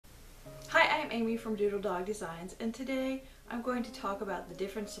Amy from Doodle Dog Designs, and today I'm going to talk about the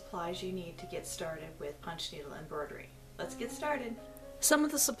different supplies you need to get started with punch needle embroidery. Let's get started. Some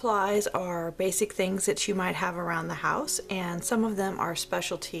of the supplies are basic things that you might have around the house, and some of them are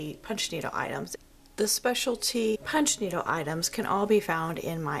specialty punch needle items. The specialty punch needle items can all be found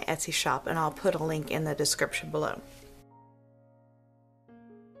in my Etsy shop, and I'll put a link in the description below.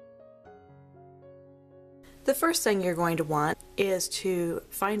 The first thing you're going to want is to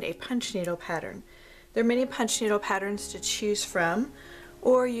find a punch needle pattern. There are many punch needle patterns to choose from,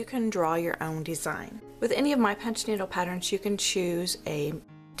 or you can draw your own design. With any of my punch needle patterns, you can choose a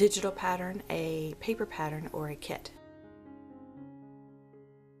digital pattern, a paper pattern, or a kit.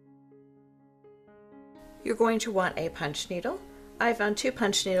 You're going to want a punch needle. I found two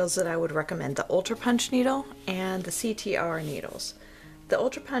punch needles that I would recommend, the Ultra Punch needle and the CTR needles. The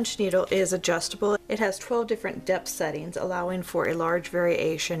Ultra Punch needle is adjustable. It has 12 different depth settings, allowing for a large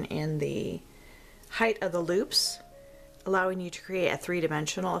variation in the height of the loops, allowing you to create a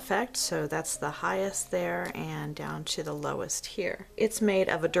three-dimensional effect. So that's the highest there and down to the lowest here. It's made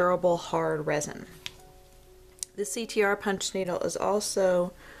of a durable hard resin. The CTR punch needle is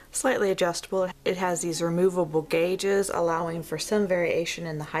also slightly adjustable. It has these removable gauges, allowing for some variation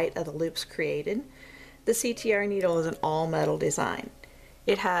in the height of the loops created. The CTR needle is an all-metal design.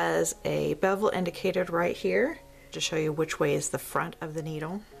 It has a bevel indicated right here to show you which way is the front of the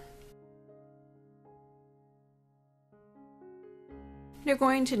needle. You're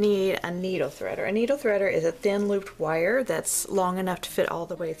going to need a needle threader. A needle threader is a thin looped wire that's long enough to fit all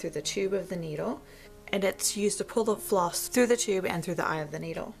the way through the tube of the needle, and it's used to pull the floss through the tube and through the eye of the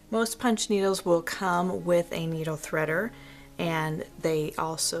needle. Most punch needles will come with a needle threader, and they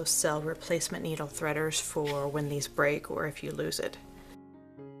also sell replacement needle threaders for when these break or if you lose it.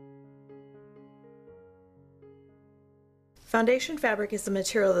 Foundation fabric is the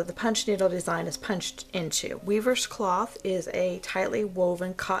material that the punch needle design is punched into. Weaver's cloth is a tightly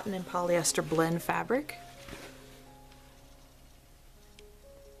woven cotton and polyester blend fabric.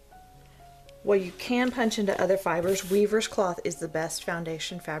 While you can punch into other fibers, Weaver's cloth is the best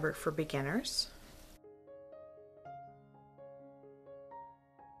foundation fabric for beginners.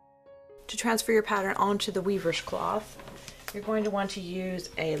 To transfer your pattern onto the Weaver's cloth, you're going to want to use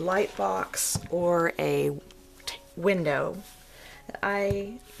a light box or a window.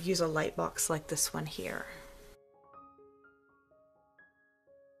 I use a light box like this one here.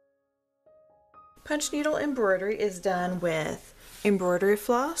 Punch needle embroidery is done with embroidery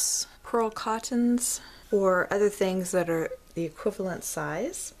floss, pearl cottons, or other things that are the equivalent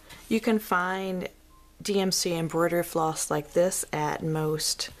size. You can find DMC embroidery floss like this at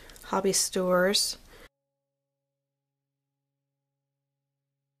most hobby stores.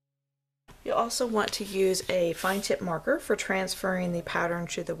 You'll also want to use a fine tip marker for transferring the pattern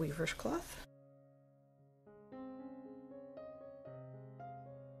to the weaver's cloth.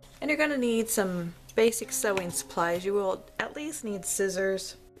 And you're going to need some basic sewing supplies. You will at least need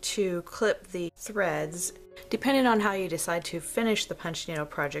scissors to clip the threads. Depending on how you decide to finish the punch needle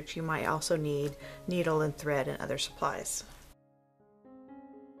project, you might also need needle and thread and other supplies.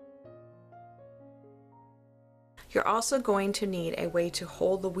 You're also going to need a way to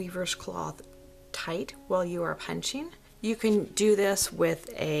hold the weaver's cloth tight while you are punching. You can do this with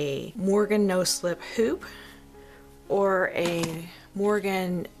a Morgan no-slip hoop or a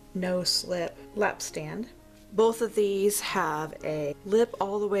Morgan no-slip lap stand. Both of these have a lip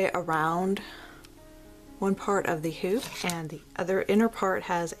all the way around one part of the hoop, and the other inner part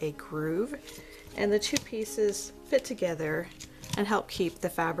has a groove, and the two pieces fit together and help keep the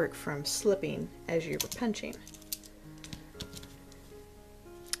fabric from slipping as you're punching.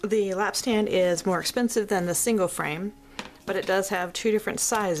 The lap stand is more expensive than the single frame, but it does have two different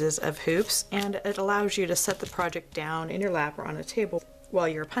sizes of hoops, and it allows you to set the project down in your lap or on a table while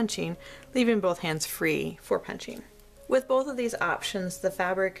you're punching, leaving both hands free for punching. With both of these options, the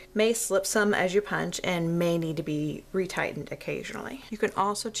fabric may slip some as you punch and may need to be retightened occasionally. You can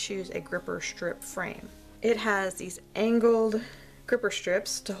also choose a gripper strip frame. It has these angled gripper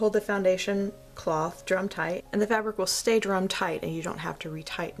strips to hold the foundation cloth drum tight, and the fabric will stay drum tight and you don't have to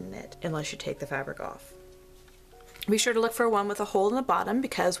retighten it unless you take the fabric off. Be sure to look for one with a hole in the bottom,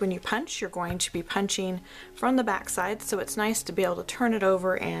 because when you punch, you're going to be punching from the back side, so it's nice to be able to turn it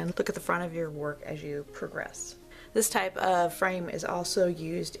over and look at the front of your work as you progress. This type of frame is also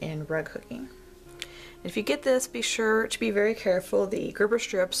used in rug hooking. If you get this, be sure to be very careful. The gripper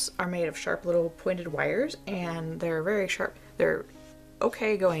strips are made of sharp little pointed wires, and they're very sharp. They're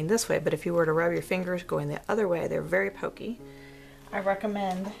okay going this way, but if you were to rub your fingers going the other way, they're very pokey. I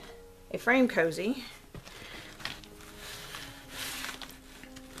recommend a frame cozy.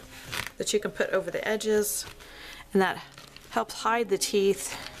 that you can put over the edges, and that helps hide the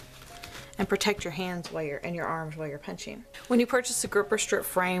teeth and protect your hands and your arms while you're punching. When you purchase a gripper strip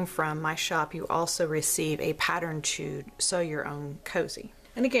frame from my shop, you also receive a pattern to sew your own cozy.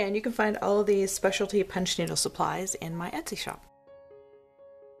 And again, you can find all of these specialty punch needle supplies in my Etsy shop.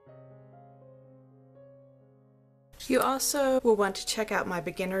 You also will want to check out my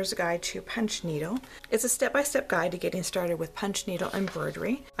beginner's guide to punch needle. It's a step-by-step guide to getting started with punch needle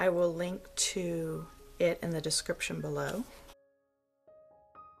embroidery. I will link to it in the description below.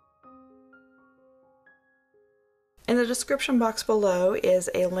 In the description box below is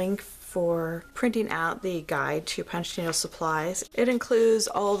a link for printing out the guide to punch needle supplies. It includes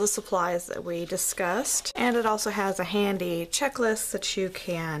all the supplies that we discussed, and it also has a handy checklist that you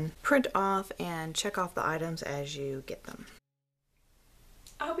can print off and check off the items as you get them.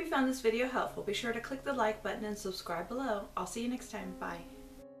 I hope you found this video helpful. Be sure to click the like button and subscribe below. I'll see you next time. Bye.